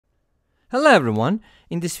Hello everyone,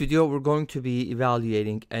 in this video we're going to be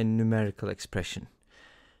evaluating a numerical expression.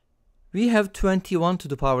 We have 21 to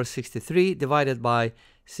the power 63 divided by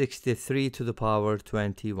 63 to the power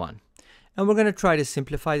 21. And we're going to try to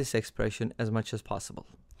simplify this expression as much as possible.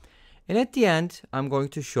 And at the end, I'm going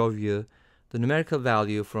to show you the numerical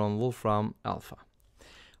value from Wolfram Alpha.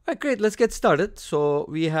 Alright, great, let's get started. So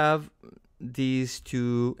we have these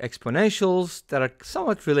two exponentials that are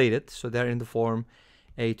somewhat related. So they're in the form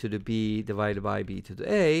a to the b divided by b to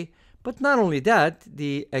the a, but not only that,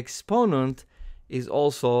 the exponent is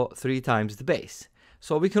also 3 times the base.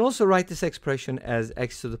 So we can also write this expression as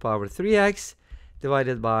x to the power 3x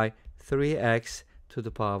divided by 3x to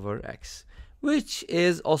the power x, which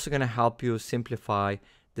is also going to help you simplify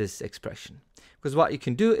this expression. Because what you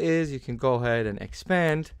can do is you can go ahead and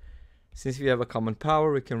expand. Since we have a common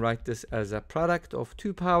power, we can write this as a product of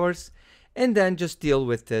 2 powers and then just deal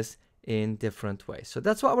with this in different ways. So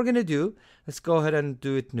that's what we're going to do. Let's go ahead and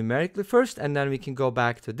do it numerically first, and then we can go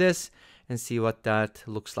back to this and see what that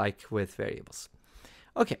looks like with variables.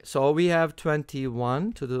 Okay, so we have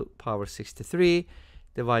 21 to the power 63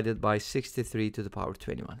 divided by 63 to the power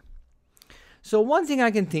 21. So one thing I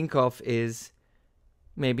can think of is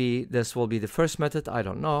maybe this will be the first method. I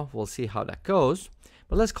don't know. We'll see how that goes.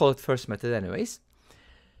 But let's call it first method anyways.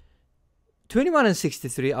 21 and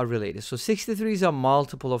 63 are related. So 63 is a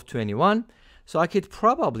multiple of 21. So I could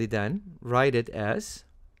probably then write it as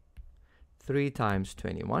 3 times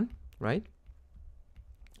 21, right?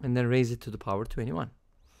 And then raise it to the power 21.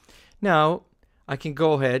 Now, I can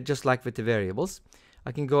go ahead, just like with the variables,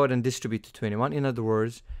 I can go ahead and distribute to 21. In other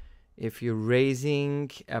words, if you're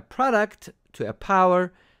raising a product to a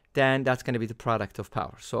power, then that's going to be the product of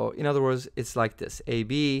power. So in other words, it's like this.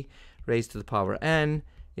 AB raised to the power n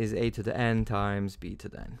is a to the n times b to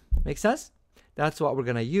the n. Make sense? That's what we're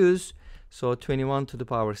going to use. So 21 to the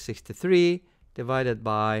power 63 divided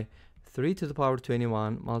by 3 to the power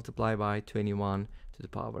 21 multiplied by 21 to the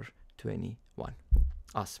power 21.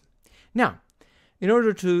 Awesome. Now, in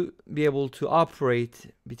order to be able to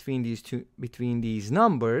operate between these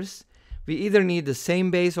numbers, we either need the same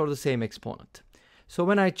base or the same exponent. So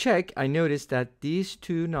when I check, I notice that these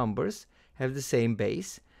two numbers have the same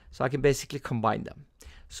base, so I can basically combine them.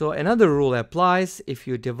 So another rule applies. If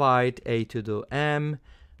you divide a to the m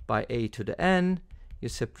by a to the n, you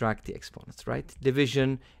subtract the exponents, right?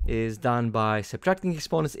 Division is done by subtracting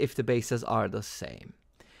exponents if the bases are the same.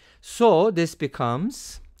 So this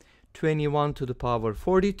becomes 21 to the power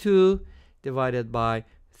 42 divided by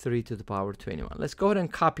 3 to the power 21. Let's go ahead and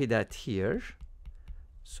copy that here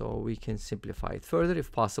so we can simplify it further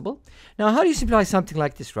if possible. Now, how do you simplify something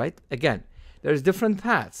like this, right? Again, there's different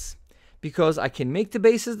paths, because I can make the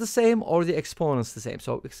bases the same or the exponents the same.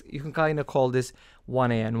 So you can kind of call this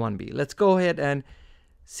 1a and 1b. Let's go ahead and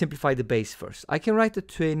simplify the base first. I can write the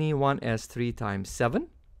 21 as 3 times 7,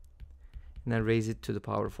 and then raise it to the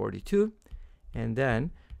power 42, and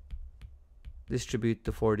then distribute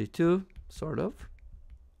the 42, sort of,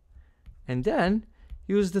 and then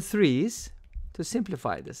use the 3's to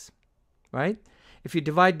simplify this, right? If you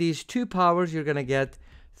divide these two powers, you're going to get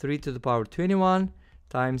 3 to the power 21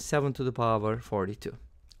 times 7 to the power 42.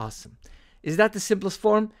 Awesome. Is that the simplest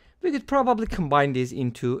form? We could probably combine these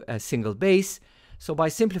into a single base. So by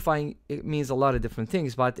simplifying, it means a lot of different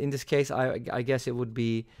things. But in this case, I guess it would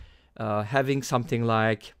be having something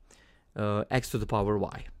like x to the power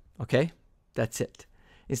y. Okay? That's it.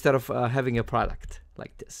 Instead of having a product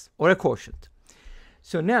like this, or a quotient.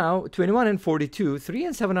 So now, 21 and 42, 3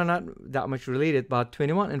 and 7 are not that much related, but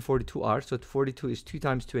 21 and 42 are. So 42 is 2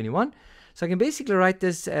 times 21. So I can basically write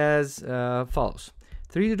this as follows.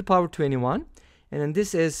 3 to the power 21, and then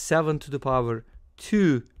this is 7 to the power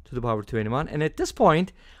 2 to the power 21. And at this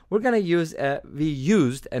point, we're going to use, we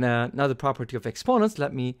used another property of exponents.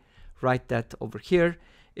 Let me write that over here.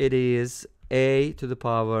 It is a to the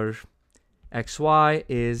power xy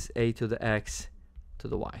is a to the x to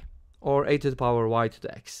the y, or a to the power y to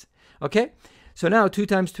the x. Okay, so now 2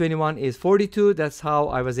 times 21 is 42. That's how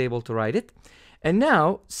I was able to write it. And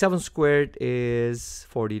now 7 squared is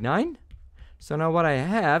 49. So now what I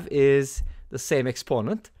have is the same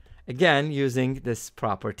exponent. Again, using this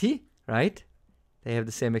property, right? They have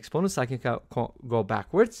the same exponents. So I can go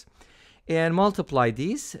backwards and multiply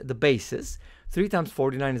these, the bases. 3 times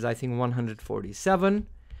 49 is, I think, 147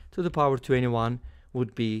 to the power 21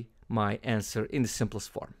 would be my answer in the simplest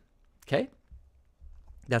form. Okay?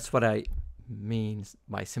 That's what I mean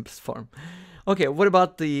by simplest form. Okay, what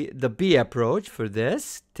about the B approach for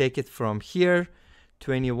this? Take it from here,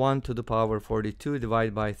 21 to the power 42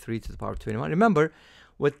 divided by 3 to the power 21. Remember,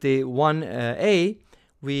 with the 1a,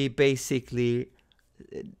 we basically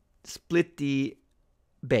split the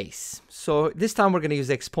base. So this time we're going to use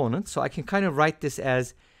exponent. So I can kind of write this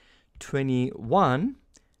as 21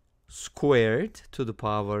 squared to the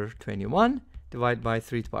power 21 divided by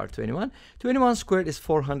 3 to the power 21. 21 squared is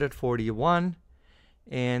 441,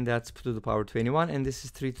 and that's to the power 21, and this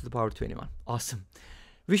is 3 to the power 21. Awesome.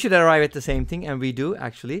 We should arrive at the same thing, and we do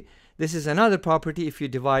actually. This is another property. If you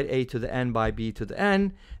divide a to the n by b to the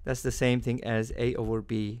n, that's the same thing as a over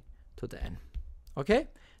b to the n. Okay?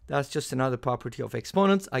 That's just another property of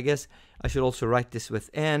exponents. I guess I should also write this with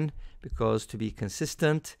n because to be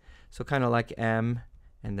consistent. So kind of like m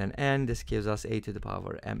and then n, this gives us a to the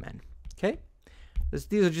power mn. Okay?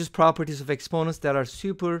 These are just properties of exponents that are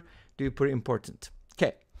super duper important.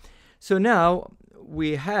 Okay. So now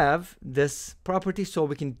we have this property, so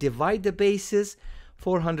we can divide the bases.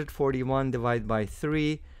 441 divided by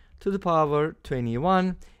 3 to the power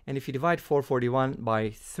 21. And if you divide 441 by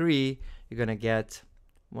 3, you're going to get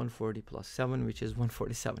 140 plus 7, which is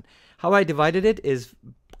 147. How I divided it is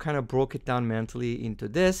kind of broke it down mentally into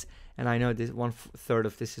this. And I know this 1/3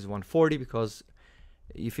 of this is 140 because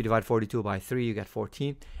if you divide 42 by 3, you get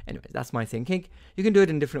 14. Anyway, that's my thinking. You can do it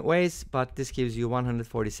in different ways, but this gives you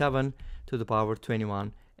 147 to the power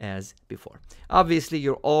 21 as before. Obviously,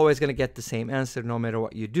 you're always going to get the same answer no matter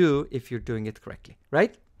what you do if you're doing it correctly,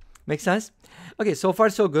 right? Make sense? Okay, so far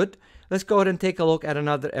so good. Let's go ahead and take a look at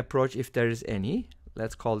another approach if there is any.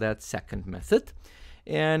 Let's call that second method.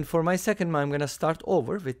 And for my second one, I'm going to start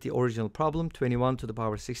over with the original problem, 21 to the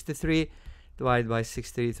power 63 divided by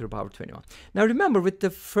 63 to the power 21. Now remember, with the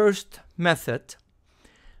first method,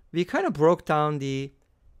 we kind of broke down the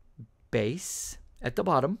base at the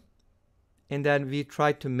bottom, and then we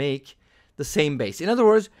tried to make the same base. In other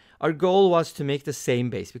words, our goal was to make the same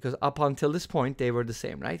base because up until this point, they were the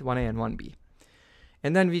same, right? 1a and 1b.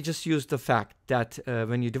 And then we just used the fact that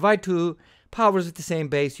when you divide two powers with the same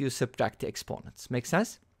base, you subtract the exponents. Make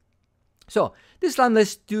sense? So this time,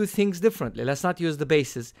 let's do things differently. Let's not use the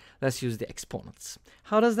bases. Let's use the exponents.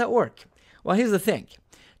 How does that work? Well, here's the thing.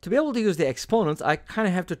 To be able to use the exponents, I kind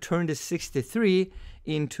of have to turn this 63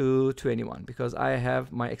 into 21 because I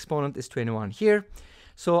have my exponent is 21 here.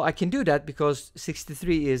 So I can do that because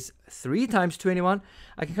 63 is 3 times 21.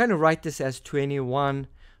 I can kind of write this as 21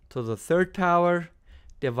 to the 3rd power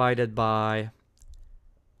divided by,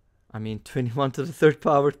 21 to the 3rd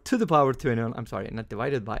power to the power 21. I'm sorry, not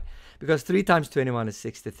divided by, because 3 times 21 is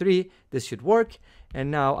 63. This should work. And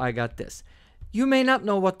now I got this. You may not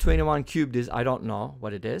know what 21 cubed is. I don't know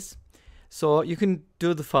what it is. So you can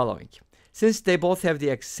do the following. Since they both have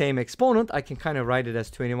the same exponent, I can kind of write it as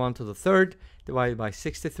 21 to the 3rd divided by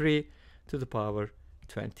 63 to the power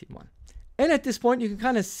 21. And at this point, you can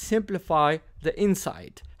kind of simplify the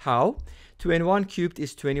inside. How? 21 cubed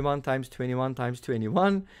is 21 times 21 times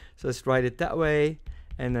 21. So let's write it that way.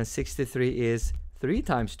 And then 63 is 3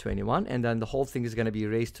 times 21. And then the whole thing is going to be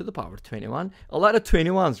raised to the power 21. A lot of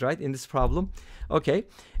 21s, right, in this problem. Okay.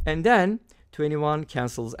 And then 21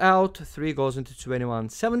 cancels out. 3 goes into 21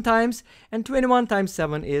 7 times. And 21 times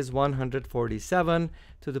 7 is 147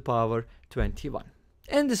 to the power 21.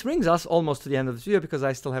 And this brings us almost to the end of this video because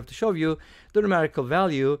I still have to show you the numerical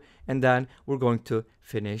value, and then we're going to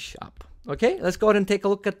finish up. Okay, let's go ahead and take a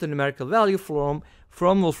look at the numerical value from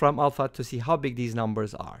Wolfram Alpha to see how big these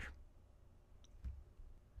numbers are.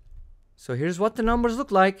 So here's what the numbers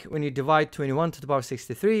look like. When you divide 21 to the power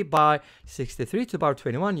 63 by 63 to the power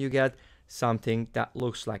 21, you get something that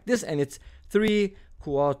looks like this, and it's 3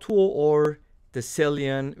 quadrillion or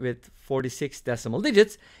decillion with 46 decimal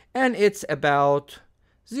digits, and it's about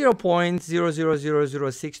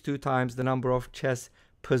 0.000062 times the number of chess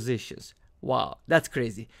positions. Wow, that's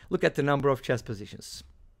crazy. Look at the number of chess positions.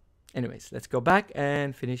 Anyways, let's go back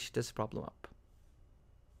and finish this problem up.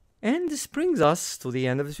 And this brings us to the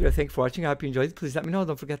end of this video. Thank you for watching. I hope you enjoyed it. Please let me know.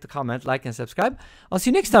 Don't forget to comment, like, and subscribe. I'll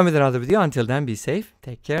see you next time with another video. Until then, be safe,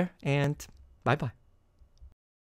 take care, and bye-bye.